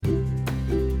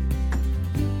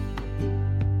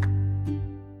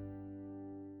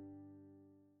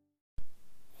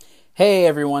Hey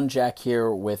everyone, Jack here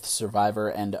with Survivor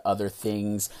and Other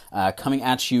Things, coming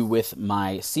at you with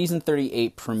my Season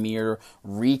 38 premiere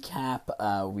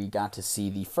recap. We got to see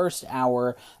the first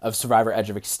hour of Survivor Edge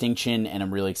of Extinction, and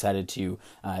I'm really excited to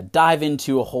dive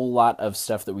into a whole lot of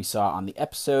stuff that we saw on the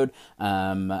episode.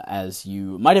 As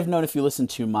you might have known if you listened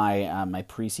to my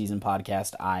preseason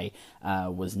podcast, I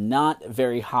was not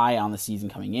very high on the season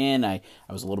coming in. I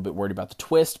was a little bit worried about the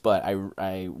twist, but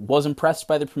I was impressed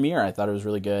by the premiere. I thought it was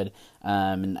really good.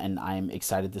 And I'm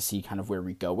excited to see kind of where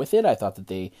we go with it. I thought that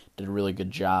they did a really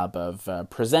good job of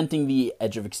presenting the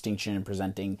Edge of Extinction and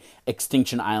presenting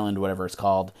Extinction Island, whatever it's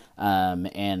called.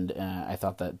 And I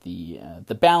thought that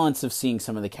the balance of seeing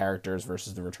some of the characters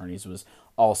versus the returnees was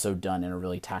also done in a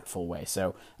really tactful way.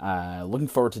 So looking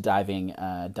forward to diving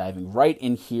right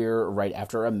in here right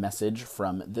after a message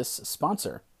from this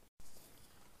sponsor.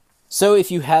 So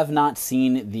if you have not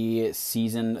seen the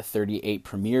Season 38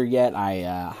 premiere yet, I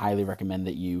highly recommend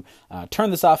that you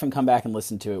turn this off and come back and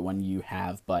listen to it when you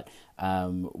have. But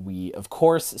we, of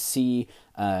course, see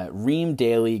Reem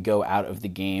Daly go out of the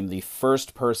game, the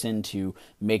first person to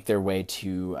make their way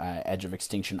to Edge of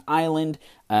Extinction Island.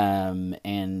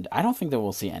 And I don't think that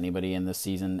we'll see anybody in this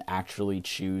season actually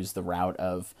choose the route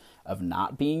of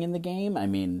not being in the game. I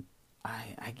mean,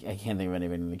 I can't think of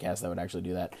anybody in the cast that would actually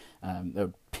do that. That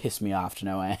would piss me off to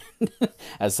no end.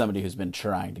 As somebody who's been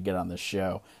trying to get on this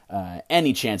show,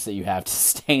 any chance that you have to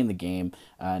stay in the game,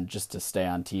 just to stay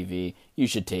on TV, you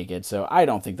should take it. So I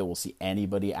don't think that we'll see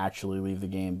anybody actually leave the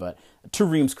game, but to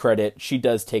Reem's credit, she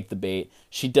does take the bait.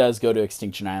 She does go to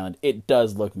Extinction Island. It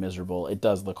does look miserable. It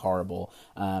does look horrible.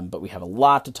 But we have a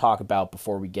lot to talk about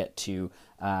before we get to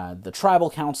the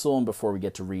Tribal Council and before we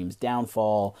get to Reem's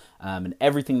downfall, and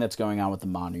everything that's going on with the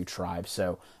Manu tribe.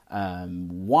 So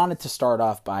wanted to start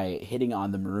off by hitting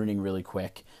on the marooning really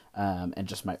quick, and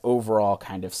just my overall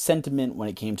kind of sentiment when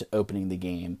it came to opening the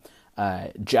game.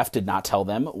 Jeff did not tell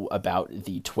them about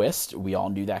the twist. We all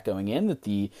knew that going in, that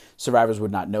the survivors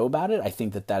would not know about it. I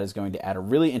think that is going to add a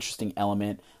really interesting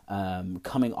element,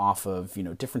 coming off of,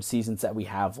 different seasons that we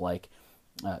have, like,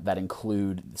 that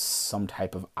include some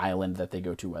type of island that they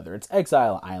go to, whether it's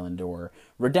Exile Island or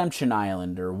Redemption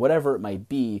Island or whatever it might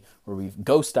be, where we've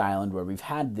Ghost Island, where we've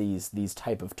had these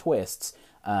type of twists.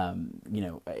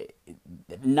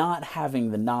 Not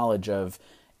having the knowledge of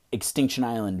Extinction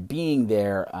Island being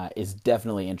there is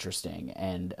definitely interesting,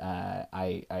 and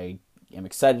I am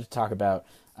excited to talk about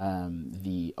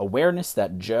the awareness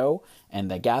that Joe and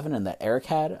that Gavin and that Eric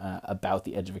had about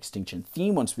the Edge of Extinction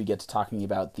theme once we get to talking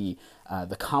about the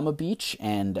Kama Beach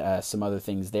and some other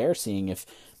things there, seeing if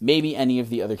maybe any of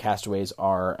the other castaways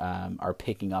are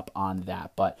picking up on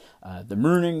that. But the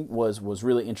marooning was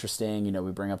really interesting.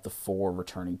 We bring up the 4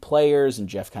 returning players, and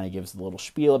Jeff kind of gives a little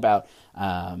spiel about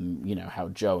how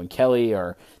Joe and Kelly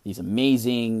are these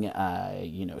amazing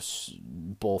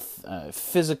both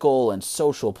physical and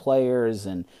social players,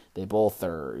 and they both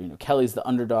are, Kelly's the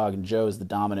underdog and Joe's the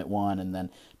dominant one, and then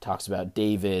talks about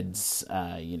David's,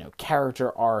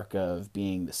 character arc of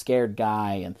being the scared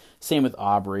guy, and same with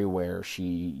Aubrey, where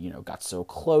she, got so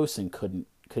close and couldn't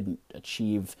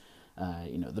achieve,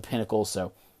 the pinnacle.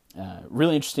 So,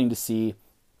 really interesting to see,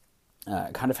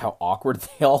 kind of how awkward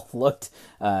they all looked,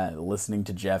 listening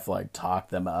to Jeff, talk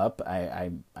them up. I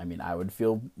mean, I would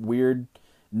feel weird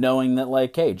knowing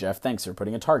that, hey, Jeff, thanks for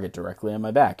putting a target directly on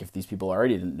my back. If these people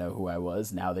already didn't know who I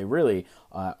was, now they really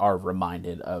are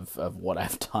reminded of what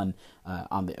I've done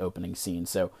on the opening scene.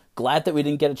 So glad that we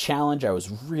didn't get a challenge. I was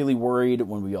really worried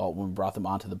when we brought them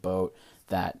onto the boat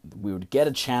that we would get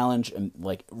a challenge and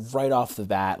right off the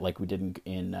bat, like we did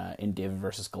in David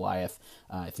versus Goliath.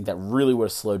 I think that really would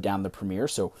have slowed down the premiere.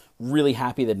 So really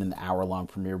happy that in the hour-long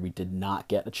premiere we did not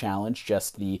get a challenge,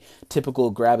 just the typical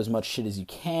grab as much shit as you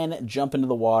can, jump into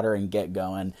the water, and get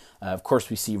going. Of course,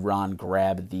 we see Ron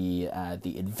grab the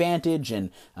advantage,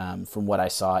 and from what I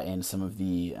saw in some of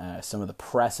the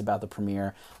press about the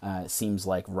premiere, it seems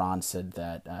like Ron said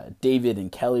that David and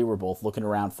Kelly were both looking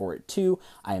around for it too.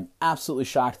 I am absolutely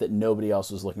shocked that nobody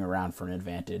else was looking around for an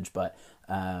advantage, but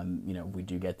we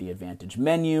do get the advantage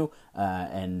menu,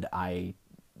 and I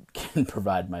can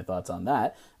provide my thoughts on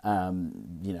that.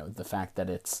 The fact that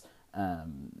it's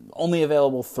only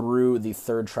available through the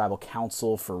 3rd Tribal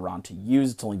Council for Ron to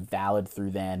use. It's only valid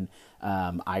through then.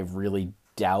 I really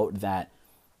doubt that.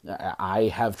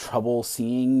 I have trouble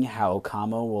seeing how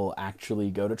Kama will actually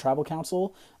go to Tribal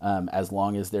Council as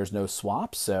long as there's no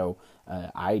swap. So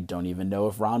I don't even know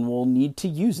if Ron will need to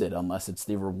use it unless it's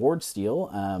the reward steal.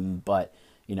 But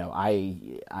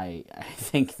I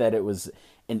think that it was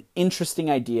an interesting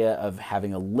idea of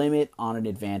having a limit on an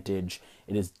advantage.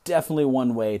 It is definitely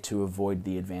one way to avoid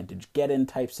the advantage get-in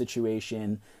type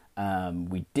situation.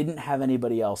 We didn't have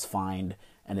anybody else find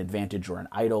an advantage or an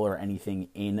idol or anything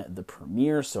in the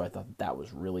premiere, so I thought that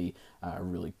was really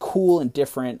cool and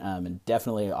different, and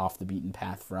definitely off the beaten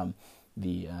path from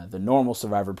the normal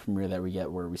Survivor premiere that we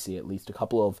get, where we see at least a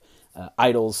couple of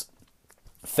idols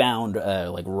found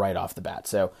like right off the bat.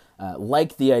 So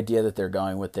like the idea that they're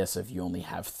going with this, if you only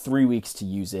have 3 weeks to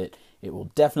use it, it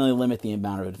will definitely limit the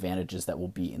amount of advantages that will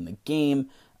be in the game.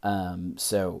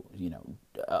 So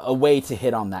a way to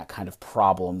hit on that kind of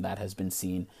problem that has been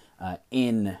seen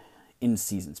in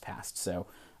seasons past. So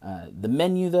the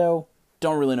menu, though,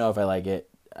 don't really know if I like it.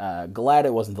 Glad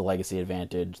it wasn't the legacy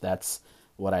advantage. That's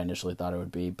what I initially thought it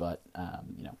would be, but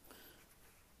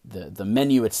the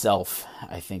menu itself,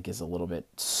 I think, is a little bit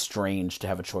strange to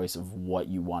have a choice of what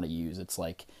you want to use. It's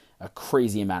like a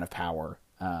crazy amount of power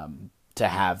to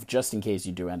have, just in case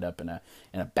you do end up in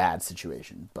a bad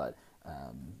situation. But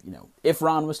if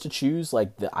Ron was to choose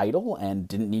like the idol and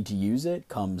didn't need to use it,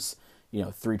 comes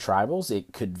 3 tribals,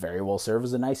 it could very well serve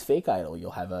as a nice fake idol.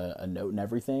 You'll have a note and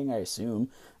everything, I assume,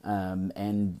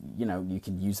 and you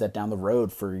can use that down the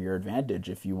road for your advantage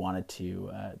if you wanted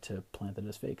to plant it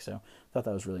as fake. So I thought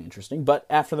that was really interesting. But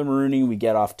after the marooning, we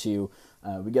get off to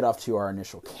our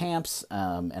initial camps,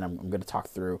 and I'm going to talk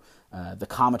through the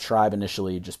Kama tribe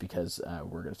initially, just because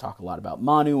we're going to talk a lot about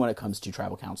Manu when it comes to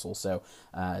tribal council. So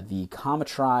the Kama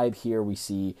tribe, here we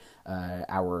see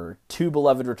our 2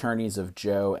 beloved returnees of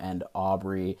Joe and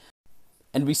Aubrey,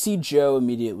 and we see Joe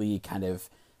immediately kind of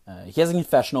he has a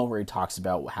confessional where he talks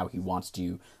about how he wants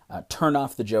to turn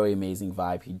off the Joey Amazing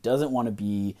vibe. He doesn't want to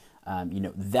be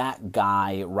that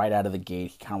guy right out of the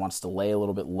gate. He kind of wants to lay a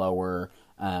little bit lower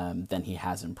than he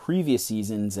has in previous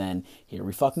seasons, and here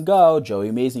we fucking go. Joey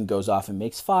Amazing goes off and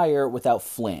makes fire without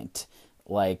Flint.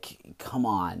 Like, come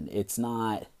on. It's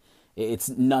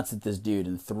nuts that this dude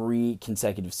in 3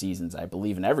 consecutive seasons, I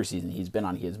believe in every season he's been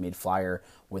on, he has made fire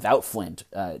without Flint.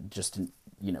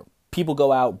 People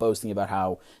go out boasting about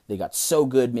how they got so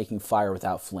good making fire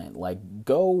without Flint. Like,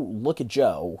 go look at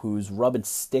Joe, who's rubbing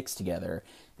sticks together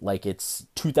like it's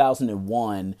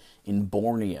 2001 in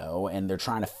Borneo, and they're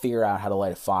trying to figure out how to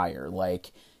light a fire.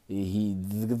 Like,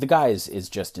 the guy is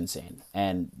just insane,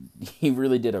 and he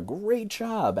really did a great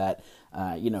job at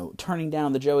turning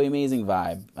down the Joey Amazing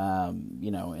vibe.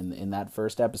 In that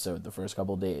first episode, the first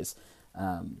couple of days.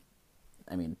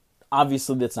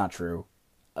 Obviously that's not true.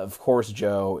 Of course,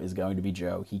 Joe is going to be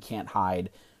Joe. He can't hide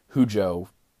who Joe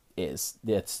is.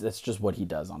 That's just what he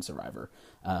does on Survivor.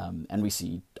 And we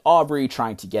see Aubrey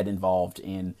trying to get involved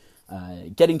in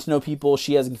getting to know people.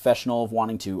 She has a confessional of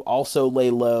wanting to also lay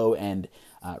low and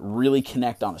really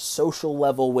connect on a social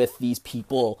level with these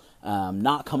people,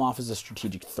 not come off as a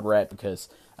strategic threat, because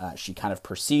she kind of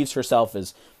perceives herself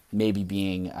as maybe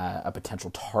being a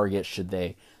potential target should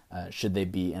they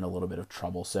be in a little bit of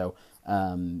trouble. So,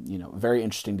 very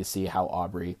interesting to see how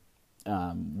Aubrey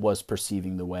was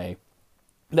perceiving the way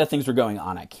that things were going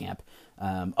on at camp.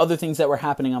 Other things that were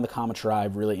happening on the Kama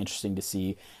tribe, really interesting to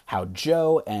see how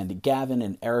Joe and Gavin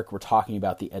and Eric were talking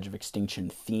about the Edge of Extinction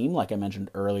theme. Like I mentioned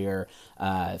earlier,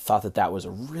 thought that was a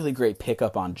really great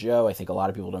pickup on Joe. I think a lot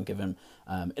of people don't give him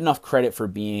enough credit for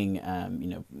being,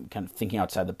 kind of thinking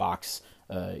outside the box.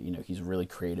 He's a really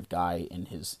creative guy in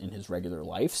his regular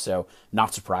life, so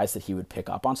not surprised that he would pick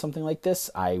up on something like this.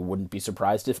 I wouldn't be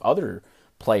surprised if other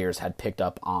players had picked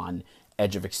up on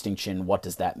Edge of Extinction. What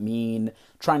does that mean?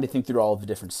 Trying to think through all of the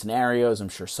different scenarios. I'm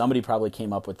sure somebody probably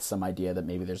came up with some idea that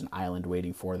maybe there's an island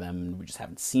waiting for them and we just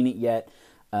haven't seen it yet.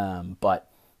 But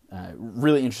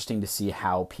really interesting to see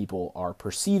how people are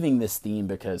perceiving this theme,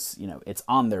 because it's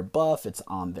on their buff, it's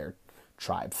on their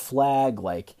tribe flag.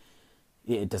 Like,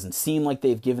 it doesn't seem like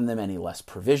they've given them any less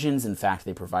provisions. In fact,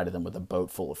 they provided them with a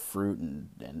boat full of fruit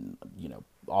and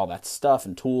all that stuff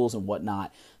and tools and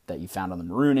whatnot that you found on the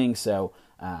marooning. So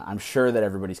I'm sure that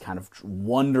everybody's kind of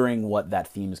wondering what that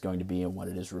theme is going to be and what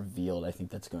it is revealed. I think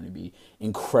that's going to be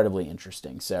incredibly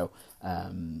interesting. So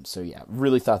yeah,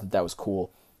 really thought that was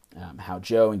cool, how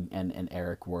Joe and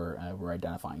Eric were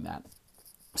identifying that.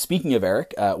 Speaking of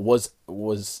Eric,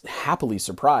 was happily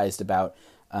surprised about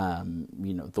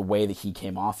the way that he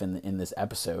came off in this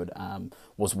episode.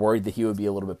 Was worried that he would be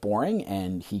a little bit boring,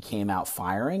 and he came out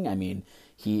firing. I mean,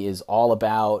 he is all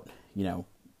about,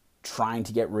 trying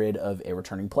to get rid of a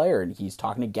returning player, and he's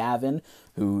talking to Gavin,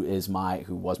 who was my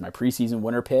preseason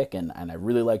winner pick, and I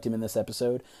really liked him in this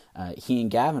episode. He and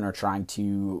Gavin are trying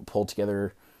to pull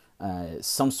together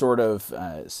some sort of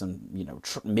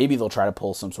maybe they'll try to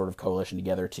pull some sort of coalition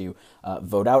together to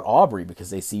vote out Aubrey because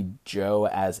they see Joe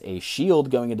as a shield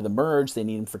going into the merge. They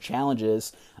need him for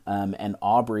challenges, and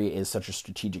Aubrey is such a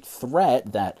strategic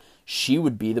threat that she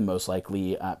would be the most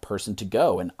likely person to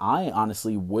go. And I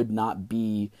honestly would not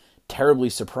be terribly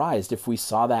surprised if we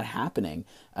saw that happening.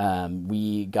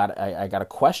 I got a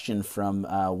question from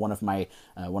one of my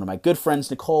good friends,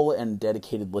 Nicole, and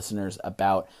dedicated listeners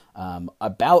about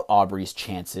Aubrey's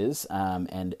chances.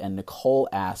 And Nicole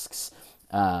asks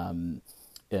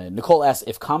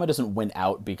if Kama doesn't win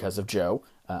out because of Joe,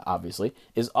 obviously,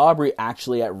 is Aubrey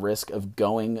actually at risk of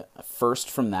going first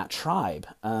from that tribe?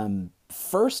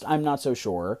 First, I'm not so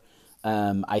sure.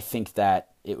 I think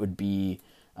that it would be.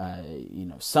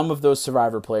 Some of those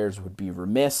Survivor players would be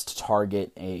remiss to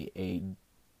target a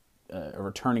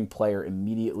returning player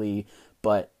immediately,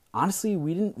 but honestly,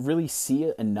 we didn't really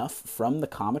see enough from the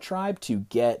Kama tribe to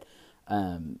get,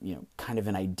 kind of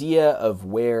an idea of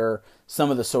where some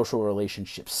of the social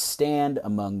relationships stand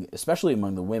especially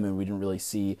among the women. We didn't really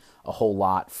see a whole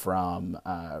lot from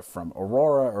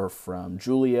Aurora or from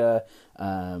Julia.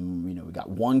 We got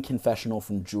one confessional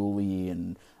from Julie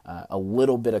and a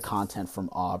little bit of content from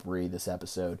Aubrey this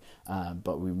episode,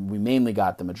 but we mainly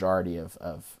got the majority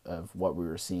of what we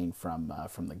were seeing from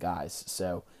the guys.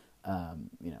 So,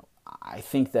 I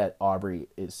think that Aubrey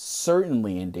is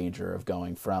certainly in danger of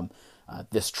going from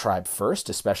this tribe first,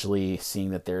 especially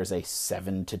seeing that there is a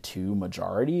 7-2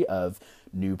 majority of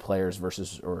new players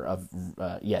versus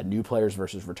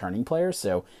returning players.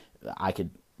 So I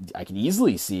could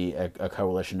easily see a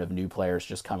coalition of new players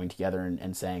just coming together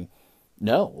and saying,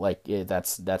 no,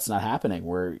 that's not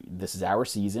happening. This is our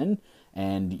season,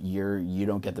 and you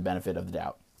don't get the benefit of the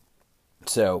doubt.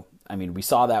 So, I mean, we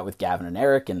saw that with Gavin and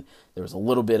Eric, and there was a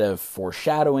little bit of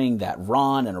foreshadowing that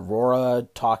Ron and Aurora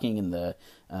talking in the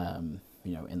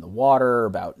water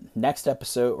about next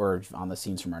episode, or on the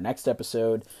scenes from our next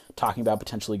episode, talking about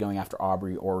potentially going after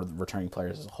Aubrey or returning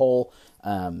players as a whole.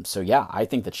 So yeah, I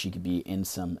think that she could be in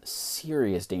some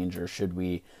serious danger should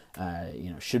we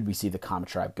see the Kama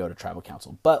tribe go to tribal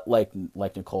council. But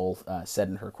like Nicole said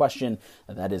in her question,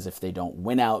 that is if they don't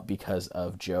win out because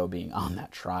of Joe being on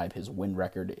that tribe. His win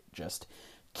record just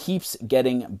keeps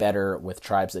getting better with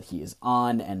tribes that he is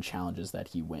on and challenges that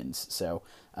he wins. So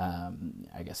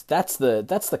I guess that's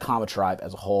the Kama tribe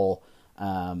as a whole.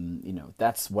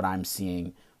 That's what I'm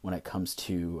seeing when it comes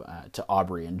to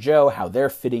Aubrey and Joe, how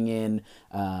they're fitting in,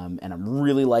 and I'm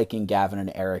really liking Gavin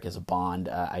and Eric as a bond.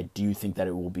 I do think that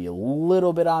it will be a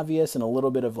little bit obvious and a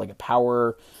little bit of like a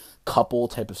power couple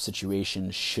type of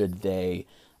situation should they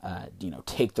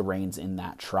take the reins in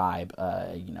that tribe.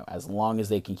 As long as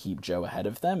they can keep Joe ahead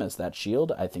of them as that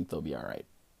shield, I think they'll be all right.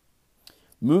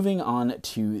 Moving on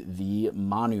to the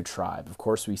Manu tribe. Of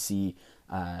course, we see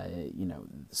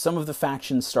some of the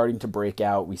factions starting to break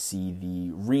out. We see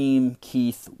the Reem,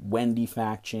 Keith, Wendy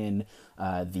faction,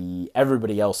 the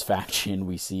everybody else faction.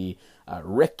 We see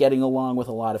Rick getting along with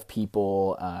a lot of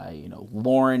people.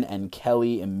 Lauren and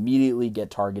Kelly immediately get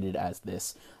targeted as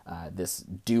this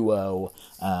duo,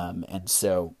 and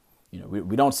so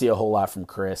we don't see a whole lot from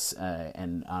Chris.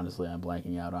 And honestly, I'm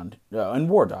blanking out on and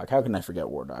War Dog. How can I forget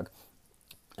War Dog?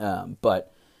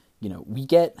 But we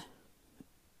get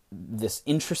this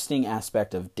interesting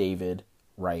aspect of David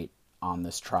Wright on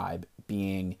this tribe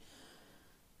being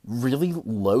really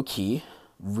low key,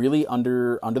 really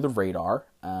under the radar.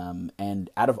 And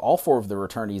out of all four of the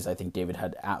returnees, I think David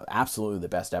had absolutely the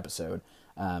best episode.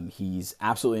 He's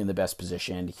absolutely in the best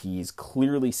position. He's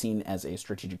clearly seen as a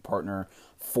strategic partner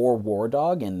for War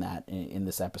Dog in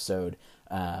this episode.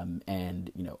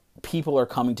 And people are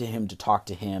coming to him to talk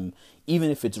to him, even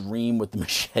if it's Reem with the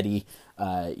machete,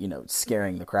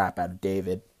 scaring the crap out of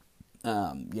David.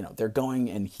 They're going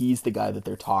and he's the guy that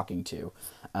they're talking to.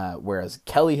 Whereas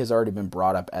Kelly has already been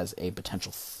brought up as a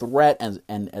potential threat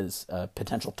and as a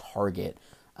potential target,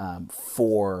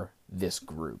 for this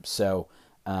group. So,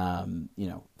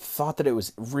 thought that it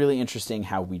was really interesting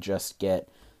how we just get,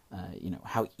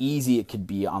 how easy it could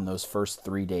be on those first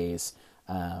 3 days,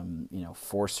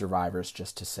 for survivors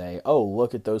just to say, oh,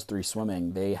 look at those three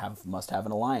swimming. They must have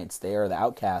an alliance. They are the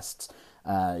outcasts.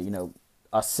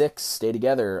 Us six stay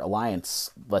together.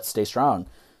 Alliance. Let's stay strong.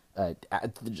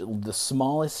 The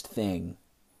smallest thing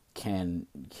can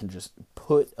just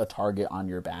put a target on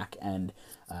your back, and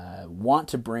want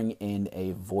to bring in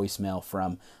a voicemail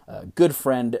from a good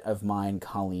friend of mine,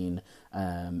 Colleen,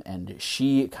 and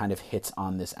she kind of hits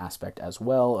on this aspect as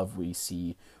well. Of we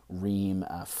see Reem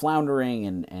floundering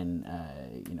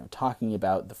and talking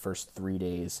about the first 3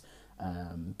 days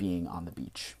being on the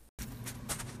beach.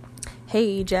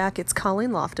 Hey, Jack, it's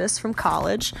Colleen Loftus from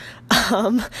college.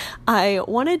 I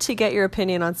wanted to get your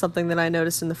opinion on something that I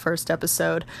noticed in the first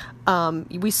episode.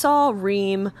 We saw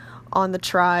Reem on the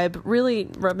tribe really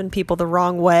rubbing people the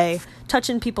wrong way,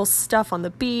 touching people's stuff on the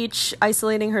beach,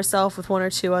 isolating herself with one or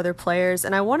two other players,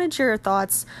 and I wanted your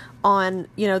thoughts on,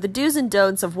 the do's and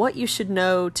don'ts of what you should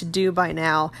know to do by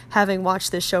now, having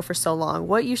watched this show for so long,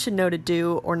 what you should know to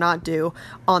do or not do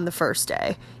on the first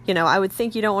day. I would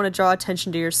think you don't want to draw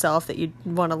attention to yourself, that you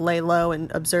want to lay low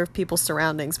and observe people's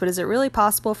surroundings, but is it really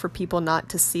possible for people not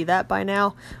to see that by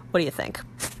now? What do you think?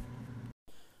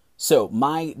 So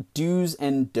my do's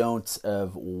and don'ts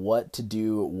of what to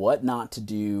do, what not to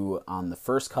do on the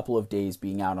first couple of days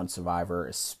being out on Survivor,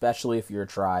 especially if you're a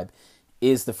tribe,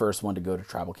 is the first one to go to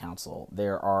Tribal Council.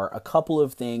 There are a couple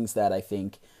of things that I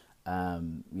think,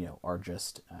 are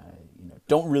just,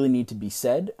 don't really need to be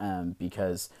said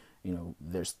because,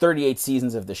 there's 38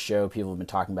 seasons of the show. People have been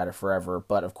talking about it forever.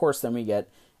 But of course, then we get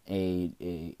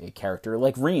a character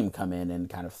like Reem come in and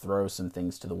kind of throw some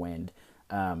things to the wind.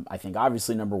 I think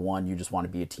obviously number one, you just want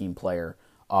to be a team player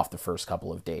off the first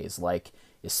couple of days. Like,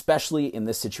 especially in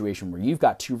this situation where you've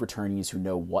got two returnees who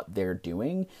know what they're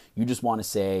doing, you just want to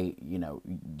say,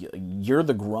 you're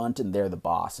the grunt and they're the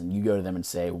boss. And you go to them and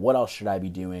say, what else should I be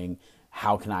doing?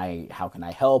 How can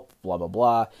I help? Blah, blah,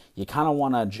 blah. You kind of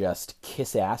want to just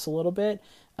kiss ass a little bit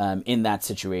in that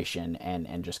situation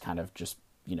and just kind of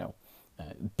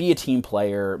be a team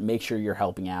player, make sure you're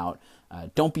helping out.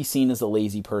 Don't be seen as a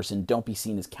lazy person. Don't be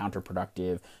seen as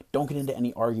counterproductive. Don't get into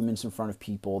any arguments in front of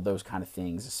people, those kind of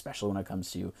things, especially when it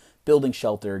comes to building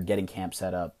shelter, getting camp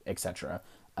set up, etc.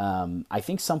 I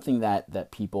think something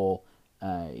that people,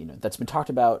 that's been talked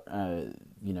about,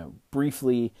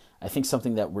 briefly, I think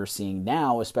something that we're seeing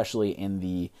now, especially in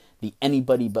the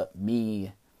anybody but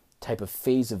me type of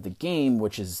phase of the game,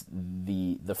 which is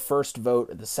the first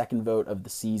vote, the second vote of the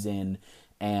season,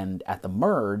 and at the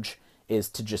merge, is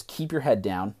to just keep your head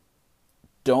down,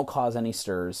 don't cause any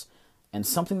stirs, and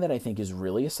something that I think is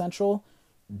really essential,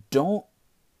 don't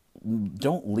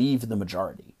leave the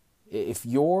majority. If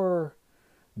you're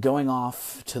going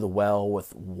off to the well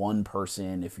with one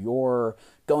person, if you're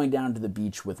going down to the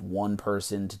beach with one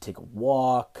person to take a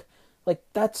walk, like,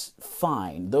 that's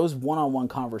fine. Those one-on-one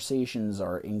conversations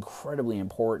are incredibly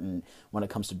important when it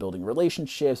comes to building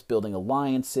relationships, building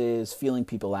alliances, feeling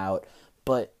people out.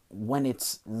 But when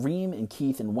it's Reem and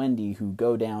Keith and Wendy who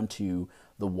go down to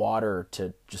the water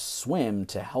to just swim,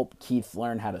 to help Keith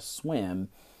learn how to swim,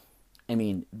 I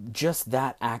mean, just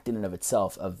that act in and of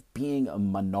itself of being a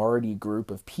minority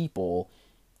group of people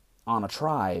on a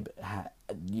tribe,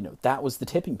 that was the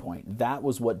tipping point. That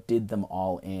was what did them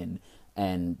all in.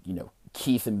 And,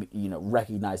 Keith,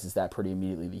 recognizes that pretty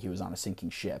immediately, that he was on a sinking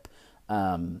ship.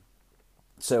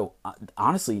 So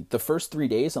honestly, the first 3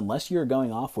 days, unless you're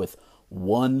going off with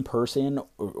one person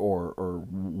or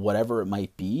whatever it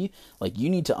might be, like, you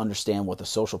need to understand what the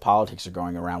social politics are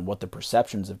going around, what the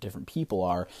perceptions of different people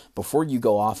are before you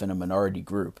go off in a minority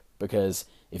group. Because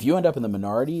if you end up in the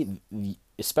minority,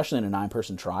 especially in a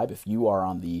 9-person tribe, if you are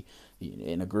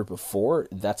in a group of 4,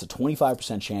 that's a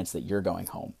 25% chance that you're going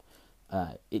home.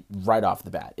 Right off the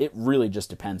bat. It really just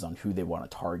depends on who they want to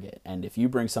target. And if you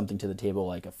bring something to the table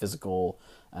like a physical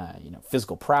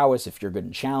prowess, if you're good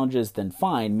in challenges, then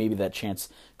fine, maybe that chance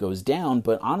goes down.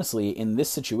 But honestly, in this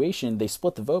situation, they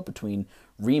split the vote between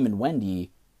Reem and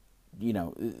Wendy.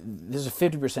 There's a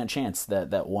 50% chance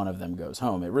that one of them goes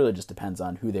home. It really just depends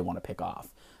on who they want to pick off.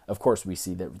 Of course, we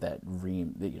see that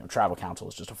Reem, Tribal Council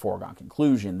is just a foregone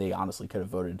conclusion. They honestly could have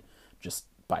voted just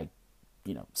by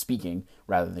speaking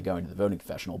rather than going to the voting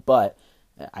confessional. But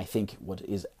I think what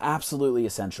is absolutely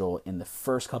essential in the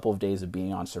first couple of days of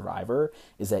being on Survivor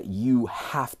is that you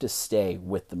have to stay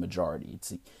with the majority.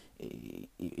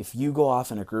 If you go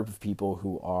off in a group of people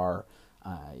who are,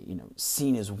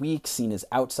 seen as weak, seen as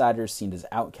outsiders, seen as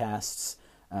outcasts,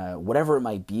 whatever it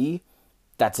might be,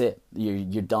 that's it.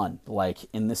 You're done. Like,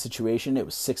 in this situation, it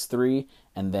was 6-3,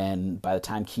 and then by the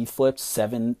time Keith flipped,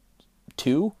 7-2,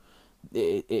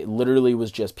 it literally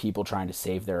was just people trying to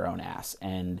save their own ass.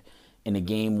 And in a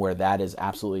game where that is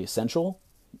absolutely essential,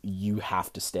 you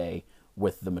have to stay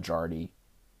with the majority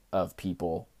of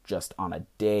people just on a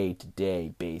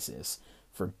day-to-day basis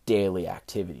for daily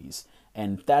activities.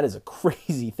 And that is a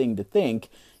crazy thing to think,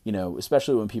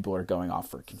 especially when people are going off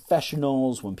for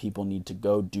confessionals, when people need to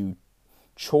go do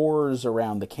chores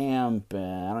around the camp.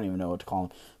 I don't even know what to call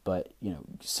them. But,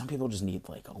 some people just need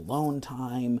like alone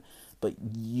time. But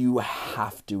you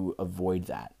have to avoid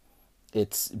that.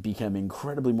 It's become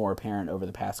incredibly more apparent over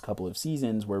the past couple of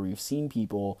seasons where we've seen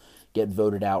people get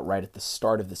voted out right at the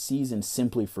start of the season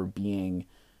simply for being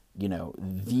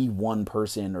the one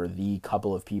person or the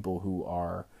couple of people who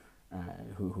are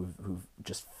who've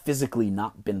just physically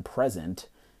not been present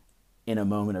in a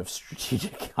moment of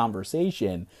strategic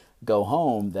conversation go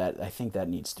home. That I think that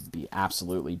needs to be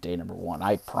absolutely day number one.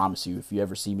 I promise you, if you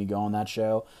ever see me go on that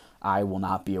show, I will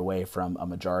not be away from a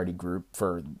majority group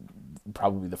for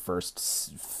probably the first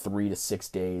 3 to 6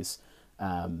 days,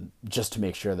 just to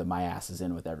make sure that my ass is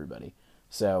in with everybody.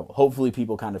 So hopefully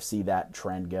people kind of see that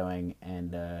trend going,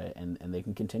 and they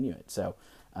can continue it. So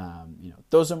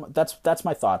that's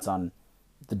my thoughts on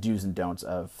the do's and don'ts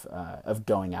of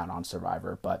going out on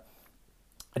Survivor. But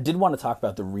I did want to talk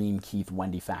about the Reem, Keith,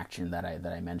 Wendy faction that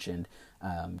I mentioned.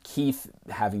 Keith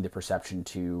having the perception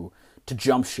to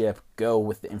jump ship, go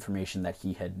with the information that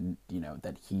he had,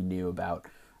 that he knew about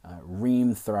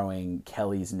Reem throwing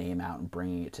Kelly's name out and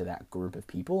bringing it to that group of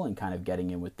people and kind of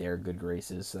getting in with their good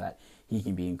graces so that he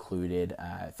can be included.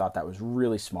 I thought that was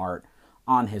really smart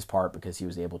on his part because he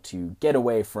was able to get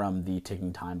away from the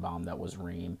ticking time bomb that was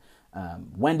Reem.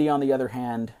 Wendy, on the other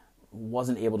hand,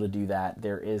 wasn't able to do that.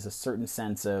 There is a certain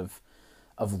sense of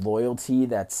loyalty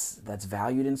that's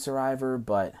valued in Survivor,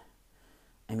 but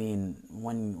I mean,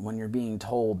 when you're being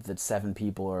told that 7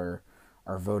 people are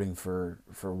voting for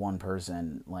one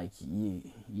person, like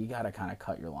you gotta kind of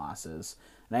cut your losses.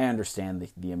 And I understand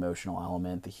the emotional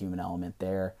element, the human element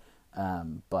there,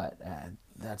 but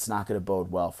that's not going to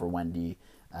bode well for Wendy,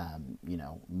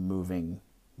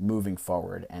 moving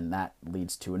forward. And that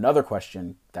leads to another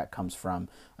question that comes from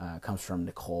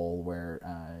Nicole, where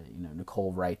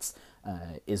Nicole writes,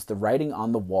 is the writing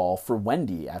on the wall for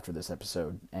Wendy after this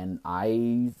episode? And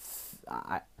I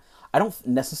don't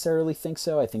necessarily think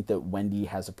so. I think that Wendy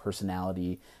has a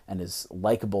personality and is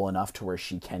likable enough to where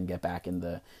she can get back in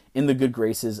the good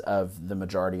graces of the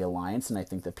majority alliance, and I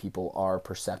think that people are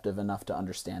perceptive enough to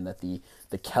understand that the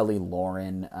Kelly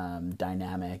Lauren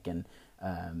dynamic and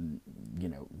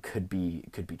could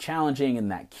be challenging,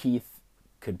 and that Keith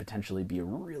could potentially be a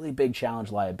really big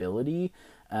challenge liability.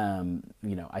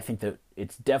 I think that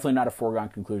it's definitely not a foregone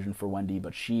conclusion for Wendy,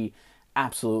 but she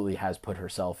absolutely has put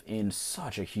herself in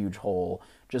such a huge hole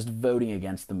just voting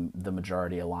against the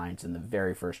majority alliance in the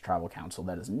very first tribal council.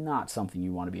 That is not something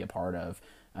you want to be a part of,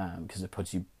 because it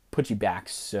puts you back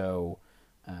so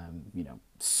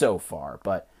so far.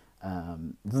 But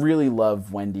really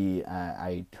love Wendy.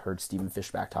 I heard Stephen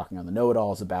Fishback talking on the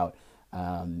Know-It-Alls about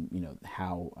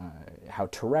how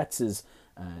Tourette's is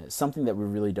something that we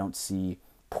really don't see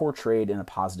portrayed in a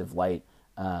positive light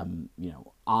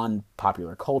on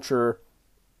popular culture.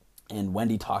 And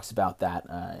Wendy talks about that,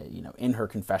 in her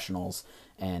confessionals,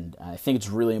 and I think it's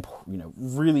really important.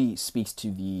 Really speaks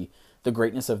to the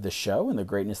greatness of the show and the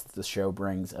greatness that the show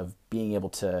brings of being able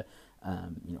to,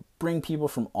 bring people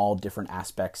from all different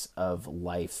aspects of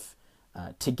life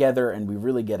together, and we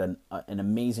really get an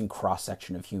amazing cross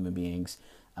section of human beings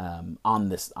on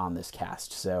this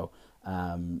cast. So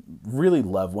really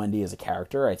love Wendy as a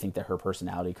character. I think that her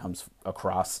personality comes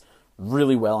across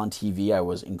really well on TV. I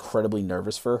was incredibly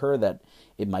nervous for her that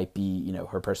it might be,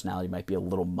 her personality might be a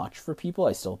little much for people.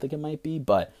 I still think it might be,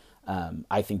 but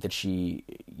I think that she,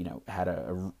 had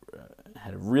a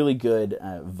really good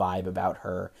vibe about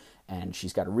her, and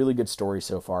she's got a really good story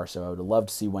so far. So I would love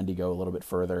to see Wendy go a little bit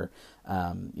further,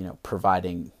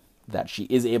 providing that she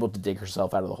is able to dig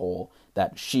herself out of the hole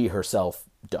that she herself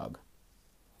dug.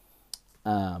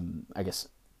 I guess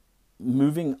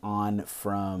moving on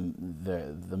from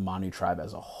the Manu tribe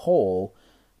as a whole,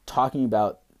 talking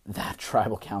about that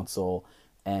tribal council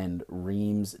and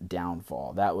Reem's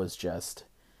downfall. That was just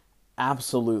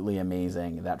absolutely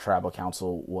amazing. That tribal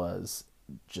council was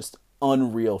just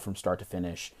unreal from start to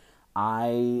finish.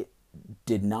 I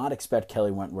did not expect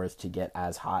Kelly Wentworth to get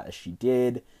as hot as she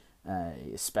did,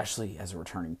 especially as a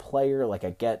returning player. Like,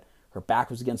 I get her back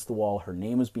was against the wall, her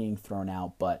name was being thrown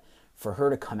out, but for her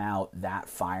to come out that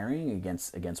firing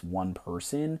against one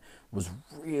person was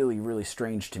really, really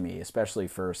strange to me, especially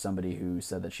for somebody who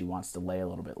said that she wants to lay a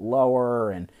little bit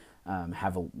lower and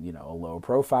have a low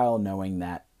profile, knowing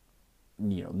that,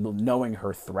 knowing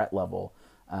her threat level.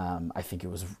 I think it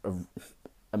was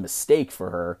a mistake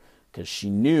for her because she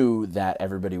knew that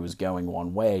everybody was going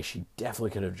one way. She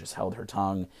definitely could have just held her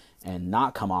tongue and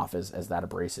not come off as that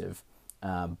abrasive.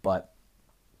 But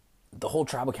the whole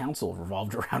tribal council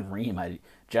revolved around Reem.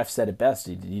 Jeff said it best.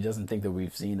 He doesn't think that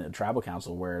we've seen a tribal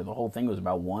council where the whole thing was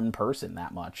about one person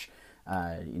that much.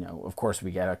 Of course,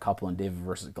 we get a couple in David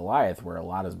versus Goliath where a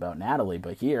lot is about Natalie,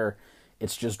 but here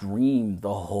it's just Reem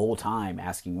the whole time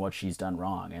asking what she's done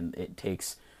wrong, and it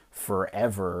takes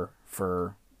forever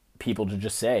for people to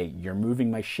just say, "You're moving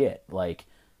my shit. Like,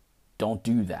 don't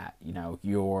do that."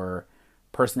 Your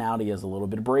personality is a little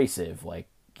bit abrasive. Like,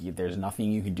 there's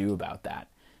nothing you can do about that.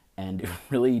 And it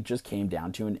really just came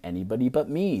down to an anybody but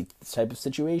me type of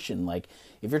situation. Like,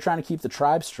 if you're trying to keep the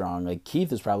tribe strong, like,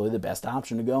 Keith is probably the best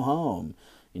option to go home.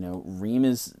 Reem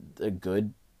is a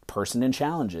good person in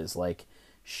challenges. Like,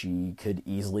 she could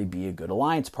easily be a good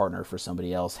alliance partner for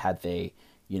somebody else had they,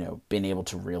 been able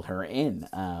to reel her in.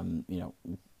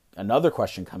 Another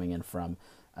question coming in from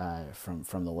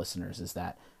the listeners is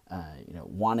that,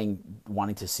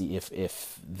 wanting to see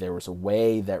if there was a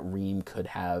way that Reem could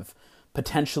have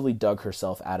potentially dug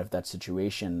herself out of that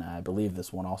situation. I believe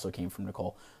this one also came from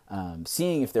Nicole.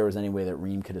 Seeing if there was any way that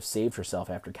Reem could have saved herself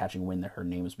after catching wind that her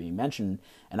name was being mentioned.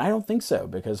 And I don't think so,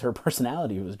 because her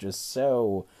personality was just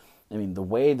so... the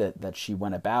way that she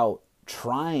went about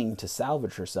trying to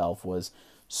salvage herself was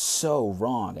so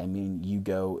wrong. You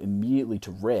go immediately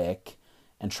to Rick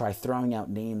and try throwing out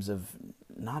names of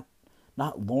not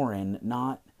Lauren,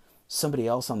 not somebody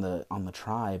else on the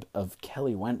tribe, of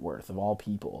Kelly Wentworth, of all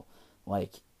people.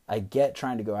 Like, I get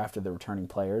trying to go after the returning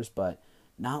players, but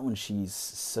not when she's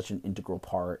such an integral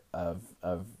part of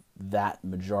that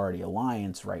majority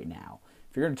alliance right now.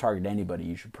 If you're going to target anybody,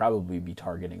 you should probably be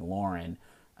targeting Lauren,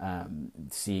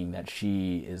 seeing that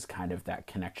she is kind of that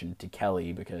connection to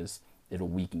Kelly, because it'll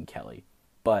weaken Kelly.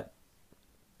 But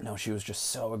no, she was just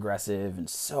so aggressive and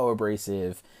so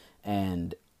abrasive,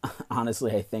 and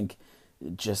honestly, I think,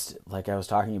 just like I was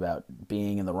talking about,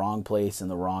 being in the wrong place in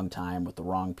the wrong time with the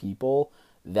wrong people,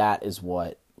 that is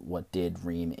what did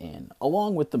Reem in,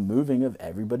 along with the moving of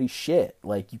everybody's shit.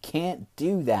 Like, you can't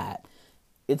do that.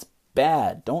 It's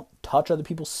bad. Don't touch other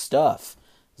people's stuff.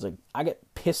 It's like, I get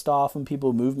pissed off when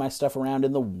people move my stuff around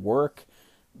in the work,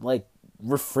 like,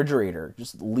 refrigerator.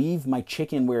 Just leave my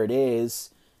chicken where it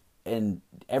is and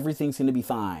everything's going to be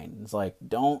fine. It's like,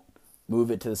 don't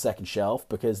move it to the second shelf,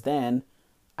 because then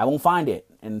I won't find it.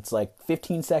 And it's like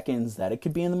 15 seconds that it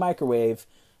could be in the microwave.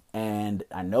 And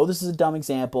I know this is a dumb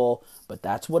example, but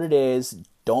that's what it is.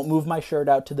 Don't move my shirt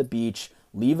out to the beach.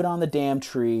 Leave it on the damn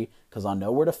tree, because I'll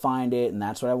know where to find it, and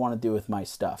that's what I want to do with my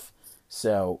stuff.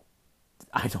 So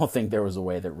I don't think there was a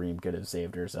way that Reem could have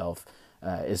saved herself,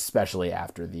 especially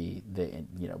after the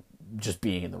just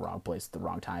being in the wrong place at the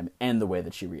wrong time and the way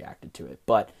that she reacted to it.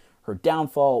 But her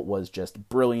downfall was just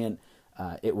brilliant.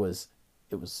 It was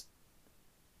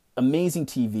amazing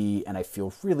TV, and I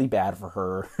feel really bad for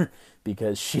her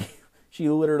because she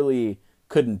literally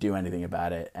couldn't do anything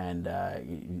about it.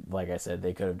 And like I said,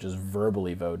 they could have just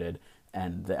verbally voted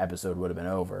and the episode would have been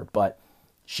over. But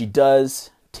she does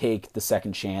take the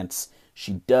second chance.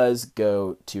 She does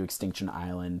go to Extinction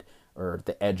Island, or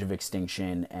the edge of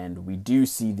extinction, and we do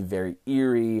see the very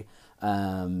eerie...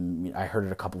 I heard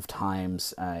it a couple of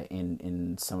times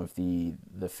in some of the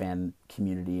fan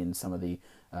community and some of the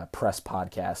press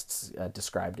podcasts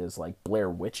described as like Blair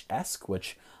Witch-esque,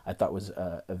 which I thought was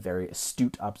a very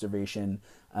astute observation.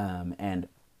 And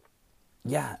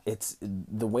yeah, it's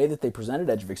the way that they presented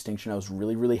Edge of Extinction I was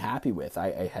really, really happy with.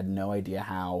 I had no idea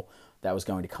how that was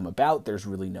going to come about. There's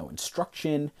really no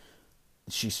instruction.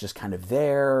 She's just kind of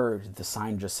there. The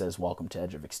sign just says, "Welcome to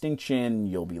Edge of Extinction.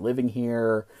 You'll be living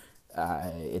here."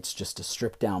 It's just a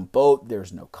stripped down boat.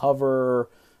 There's no cover,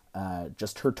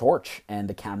 just her torch and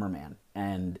a cameraman.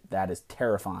 And that is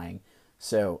terrifying.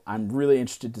 So I'm really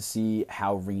interested to see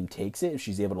how Reem takes it. If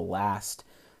she's able to last,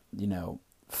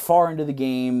 far into the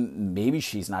game. Maybe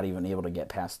she's not even able to get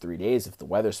past 3 days if the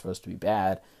weather's supposed to be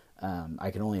bad.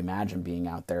 I can only imagine being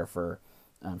out there for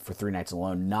 3 nights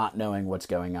alone, not knowing what's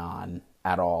going on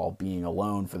at all, being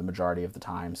alone for the majority of the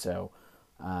time. So,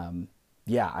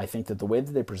 yeah, I think that the way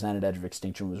that they presented Edge of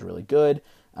Extinction was really good.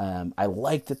 I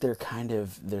like that there's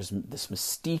this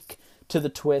mystique to the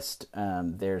twist.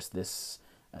 There's this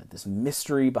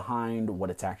mystery behind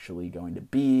what it's actually going to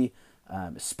be,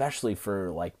 especially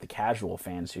for like the casual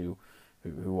fans who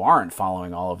aren't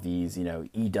following all of these,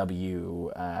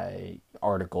 EW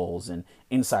articles and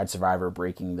Inside Survivor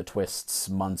breaking the twists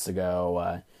months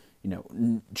ago,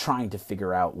 trying to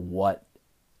figure out what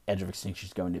Edge of Extinction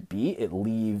is going to be. It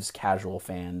leaves casual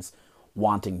fans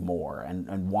wanting more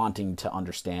and wanting to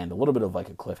understand, a little bit of like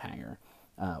a cliffhanger,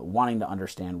 wanting to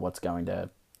understand what's going to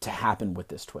happen with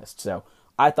this twist. So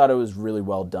I thought it was really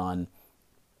well done,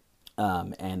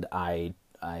 and I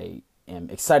am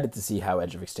excited to see how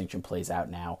Edge of Extinction plays out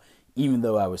now, even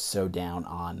though I was so down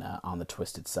on the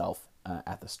twist itself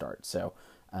at the start. So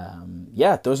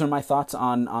yeah, those are my thoughts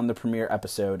on the premiere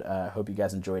episode. Hope you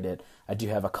guys enjoyed it. I do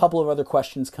have a couple of other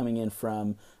questions coming in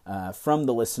from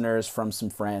the listeners, from some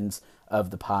friends of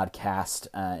the podcast,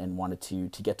 and wanted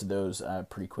to get to those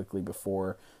pretty quickly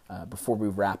before we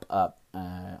wrap up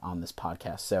on this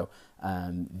podcast. So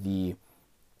the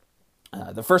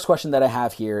The first question that I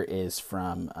have here is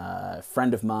from a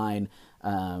friend of mine.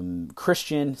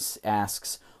 Christian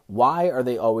asks, why are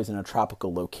they always in a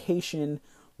tropical location?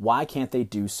 Why can't they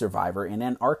do Survivor in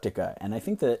Antarctica? And I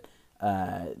think that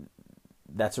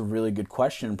that's a really good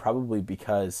question, probably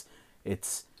because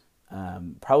it's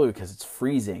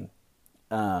freezing.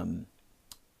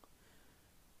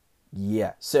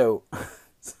 So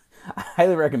I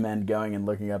highly recommend going and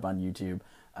looking up on YouTube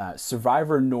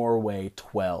Survivor Norway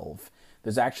 12.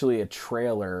 There's actually a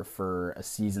trailer for a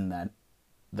season that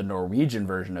the Norwegian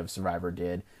version of Survivor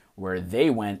did, where they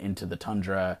went into the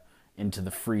tundra, into the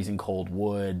freezing cold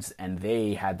woods, and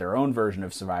they had their own version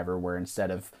of Survivor where instead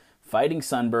of fighting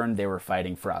sunburn, they were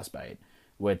fighting frostbite,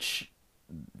 which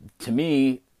to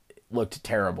me looked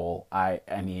terrible. I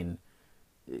mean,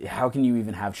 how can you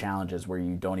even have challenges where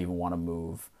you don't even want to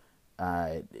move?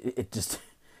 It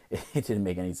didn't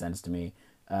make any sense to me.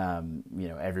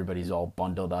 Everybody's all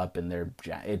bundled up and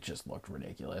it just looked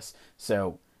ridiculous.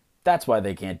 So that's why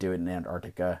they can't do it in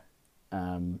Antarctica.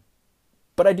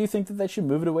 But I do think that they should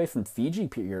move it away from Fiji,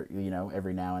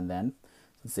 every now and then,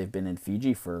 since they've been in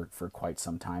Fiji for quite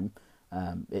some time.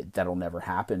 That'll never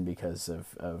happen because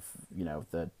of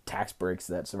the tax breaks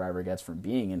that Survivor gets from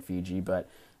being in Fiji. But,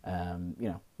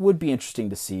 would be interesting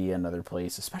to see another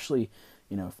place, especially,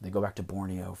 if they go back to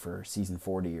Borneo for season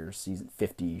 40 or season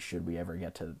 50, should we ever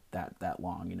get to that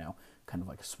long, kind of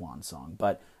like a swan song.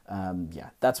 But,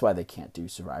 that's why they can't do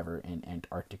Survivor in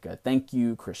Antarctica. Thank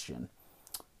you, Christian.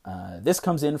 This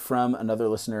comes in from another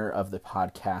listener of the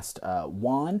podcast,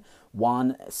 Juan.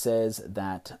 Juan says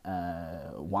that,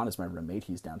 Juan is my roommate.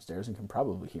 He's downstairs and can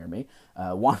probably hear me.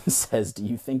 Juan says, do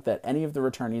you think that any of the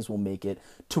returnees will make it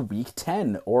to week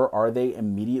 10, or are they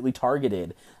immediately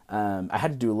targeted? I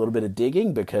had to do a little bit of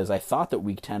digging because I thought that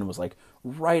week 10 was like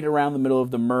right around the middle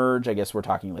of the merge. I guess we're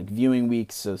talking like viewing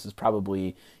weeks. So this is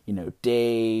probably,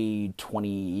 day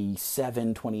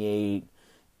 27, 28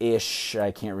 ish.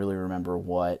 I can't really remember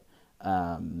what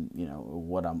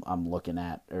what I'm looking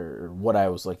at, or what I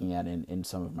was looking at in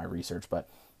some of my research, but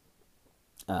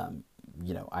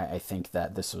I think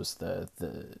that this was a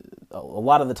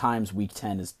lot of the times week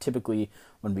 10 is typically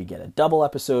when we get a double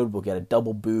episode. We'll get a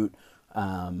double boot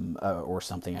or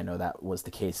something. I know that was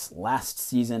the case last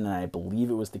season, and I believe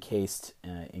it was the case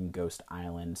in Ghost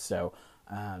Island. So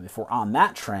if we're on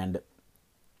that trend,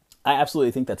 I absolutely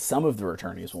think that some of the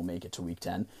returnees will make it to week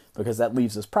 10, because that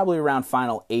leaves us probably around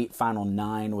final 8, final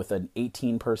 9 with an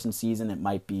 18-person season. It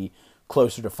might be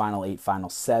closer to final 8, final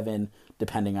 7,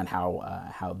 depending on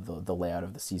how the layout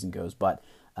of the season goes. But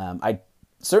I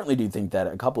certainly do think that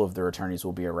a couple of the returnees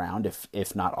will be around,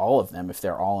 if not all of them, if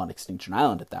they're all on Extinction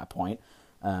Island at that point,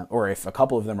 or if a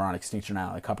couple of them are on Extinction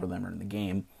Island, a couple of them are in the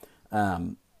game.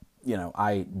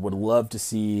 I would love to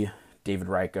see David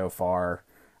Wright go far.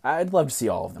 I'd love to see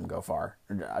all of them go far,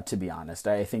 to be honest.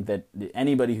 I think that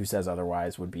anybody who says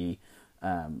otherwise would be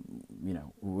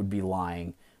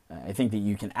lying. I think that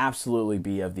you can absolutely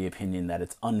be of the opinion that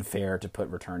it's unfair to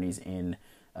put returnees in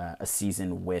a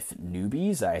season with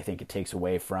newbies. I think it takes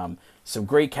away from some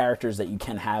great characters that you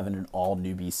can have in an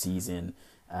all-newbie season,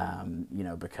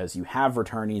 because you have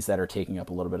returnees that are taking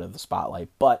up a little bit of the spotlight.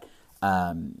 But,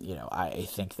 I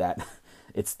think that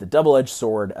it's the double-edged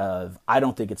sword of, I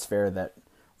don't think it's fair that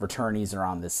returnees are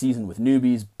on this season with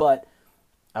newbies, but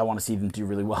I want to see them do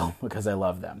really well because I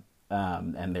love them.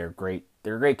 And they're great.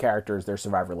 They're great characters. They're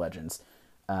Survivor legends.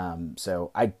 So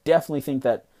I definitely think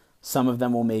that some of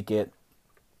them will make it.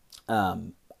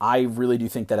 I really do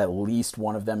think that at least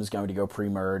one of them is going to go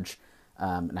pre-merge.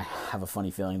 And I have a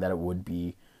funny feeling that it would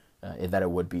be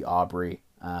Aubrey.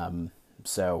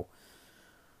 So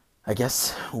I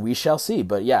guess we shall see,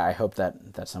 but yeah, I hope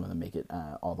that some of them make it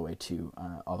all the way to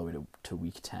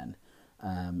week 10.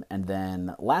 And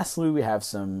then lastly, we have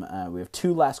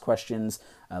two last questions.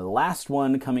 The last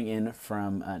one coming in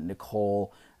from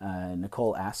Nicole.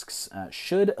 Nicole asks,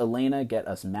 should Elena get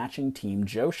us matching Team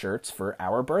Joe shirts for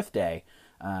our birthday?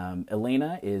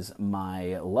 Elena is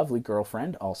my lovely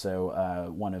girlfriend,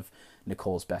 also one of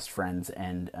Nicole's best friends,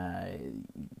 and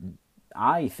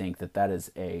I think that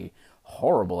is a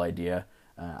horrible idea.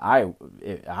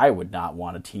 I would not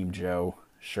want a Team Joe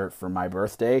shirt for my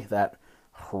birthday. That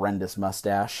horrendous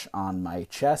mustache on my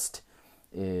chest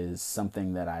is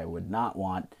something that I would not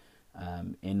want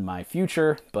in my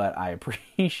future, but I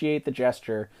appreciate the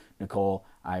gesture, Nicole.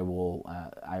 I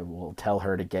will tell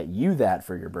her to get you that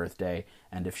for your birthday,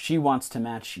 and if she wants to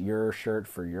match your shirt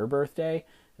for your birthday,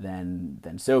 then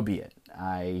so be it.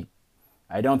 I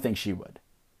don't think she would.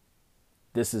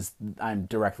 I'm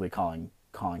directly calling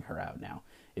her out now.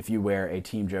 If you wear a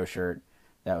Team Joe shirt,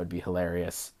 that would be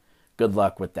hilarious. Good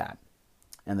luck with that.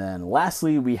 And then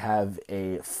lastly, we have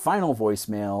a final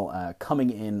voicemail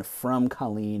coming in from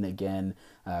Colleen again,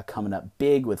 coming up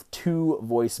big with 2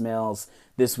 voicemails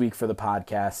this week for the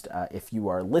podcast. If you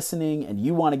are listening and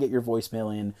you want to get your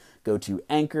voicemail in, go to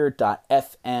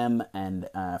anchor.fm and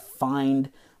find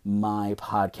my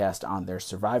podcast on their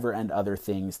Survivor and Other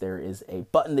Things. There is a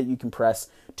button that you can press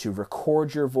to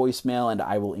record your voicemail, and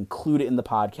I will include it in the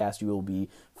podcast. You will be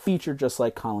featured just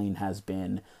like Colleen has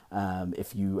been.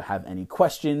 If you have any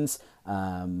questions,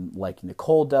 like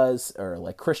Nicole does, or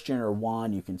like Christian or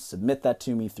Juan, you can submit that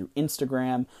to me through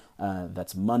Instagram.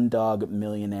 That's Mundog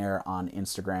Millionaire on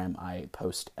Instagram. I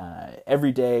post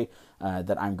every day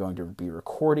that I'm going to be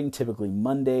recording, typically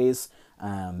Mondays,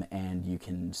 and you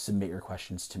can submit your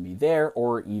questions to me there,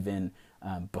 or even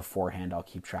beforehand. I'll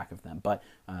keep track of them. But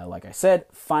like I said,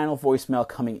 final voicemail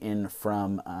coming in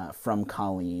from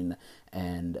Colleen,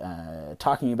 and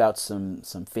talking about some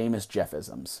famous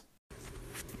Jeffisms.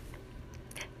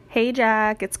 Hey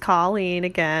Jack, it's Colleen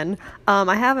again.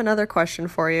 I have another question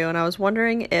for you, and I was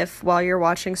wondering if while you're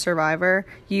watching Survivor,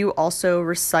 you also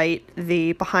recite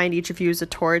the behind each of you is a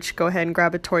torch, go ahead and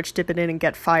grab a torch, dip it in, and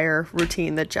get fire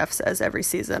routine that Jeff says every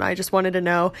season. I just wanted to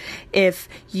know if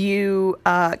you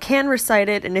can recite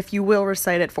it, and if you will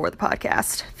recite it for the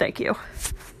podcast. Thank you.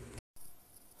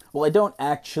 Well, I don't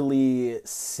actually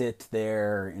sit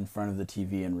there in front of the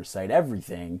TV and recite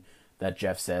everything that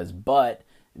Jeff says, but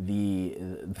the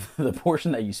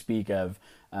portion that you speak of,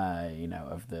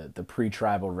 of the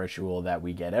pre-tribal ritual that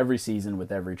we get every season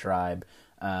with every tribe,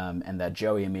 and that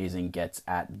Joey Amazing gets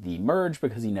at the merge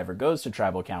because he never goes to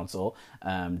tribal council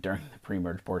during the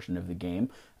pre-merge portion of the game.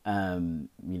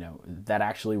 That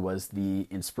actually was the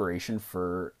inspiration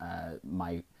for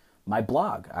my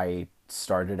blog. I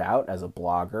started out as a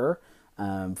blogger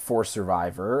for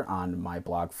Survivor on my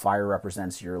blog Fire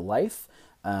Represents Your Life.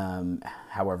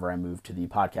 However, I moved to the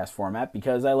podcast format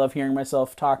because I love hearing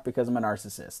myself talk because I'm a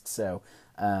narcissist. So,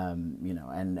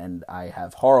 and I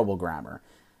have horrible grammar.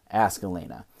 Ask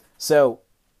Elena. So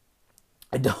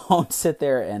I don't sit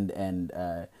there and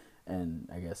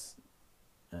I guess,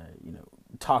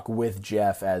 talk with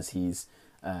Jeff as he's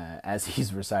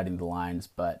reciting the lines,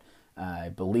 but I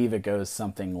believe it goes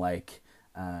something like,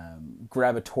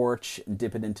 grab a torch and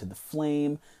dip it into the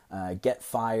flame, get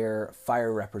fire,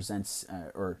 fire represents,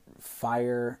 or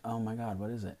fire, oh my god, what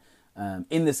is it?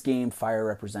 In this game, fire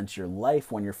represents your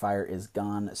life. When your fire is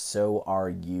gone, so are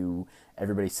you.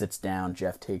 Everybody sits down.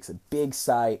 Jeff takes a big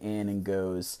sigh in and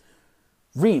goes,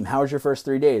 Reem, how was your first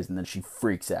 3 days? And then she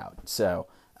freaks out. So,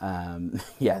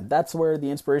 that's where the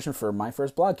inspiration for my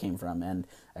first blog came from. And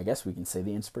I guess we can say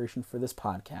the inspiration for this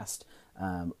podcast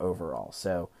overall.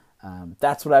 So,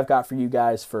 that's what I've got for you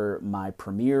guys for my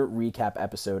premiere recap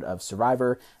episode of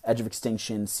Survivor Edge of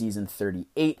Extinction Season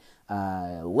 38.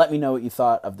 Let me know what you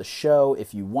thought of the show.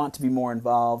 If you want to be more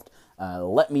involved,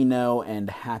 let me know, and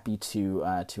happy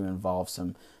to involve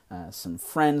some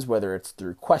friends, whether it's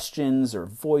through questions or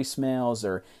voicemails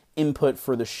or input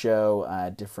for the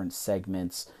show, different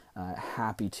segments.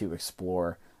 Happy to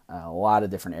explore a lot of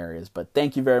different areas. But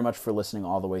thank you very much for listening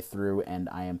all the way through, and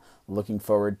I am looking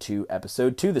forward to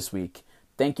episode 2 this week.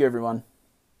 Thank you, everyone.